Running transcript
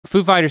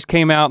Foo Fighters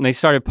came out and they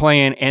started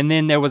playing, and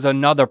then there was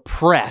another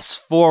press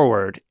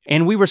forward,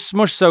 and we were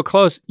smushed so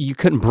close you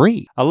couldn't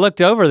breathe. I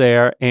looked over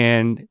there,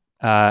 and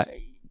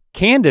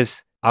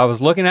Candace, I was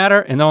looking at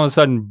her, and all of a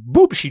sudden,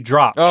 boop, she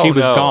dropped. She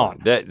was gone.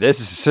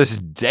 This is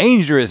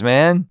dangerous,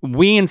 man.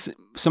 We and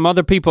some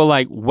other people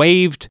like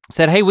waved,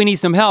 said, hey, we need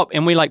some help,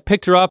 and we like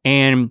picked her up,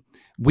 and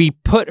we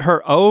put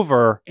her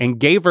over and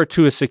gave her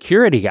to a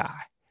security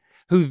guy,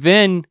 who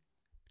then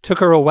took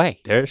her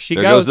away. There she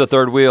goes. There goes the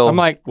third wheel. I'm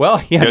like,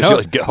 well, yeah,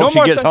 hope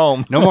she gets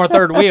home. No more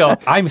third wheel.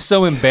 I'm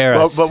so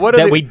embarrassed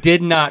that we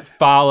did not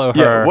follow her.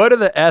 Yeah, what are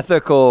the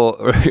ethical,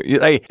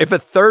 like, if a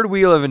third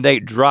wheel of a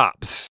date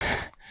drops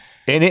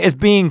and it is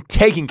being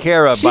taken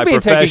care of by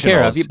professionals. Taken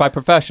care of by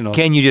professionals.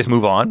 Can you just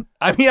move on?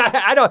 I mean,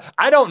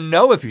 I don't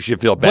know if you should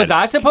feel bad. Was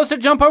I supposed to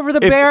jump over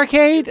the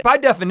barricade? By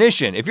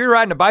definition, if you're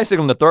riding a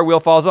bicycle and the third wheel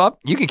falls off,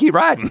 you can keep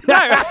riding.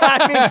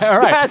 I mean,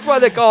 that's why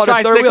they call it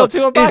a third wheel.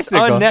 To a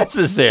bicycle. It's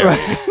unnecessary.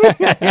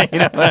 You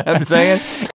know what I'm saying?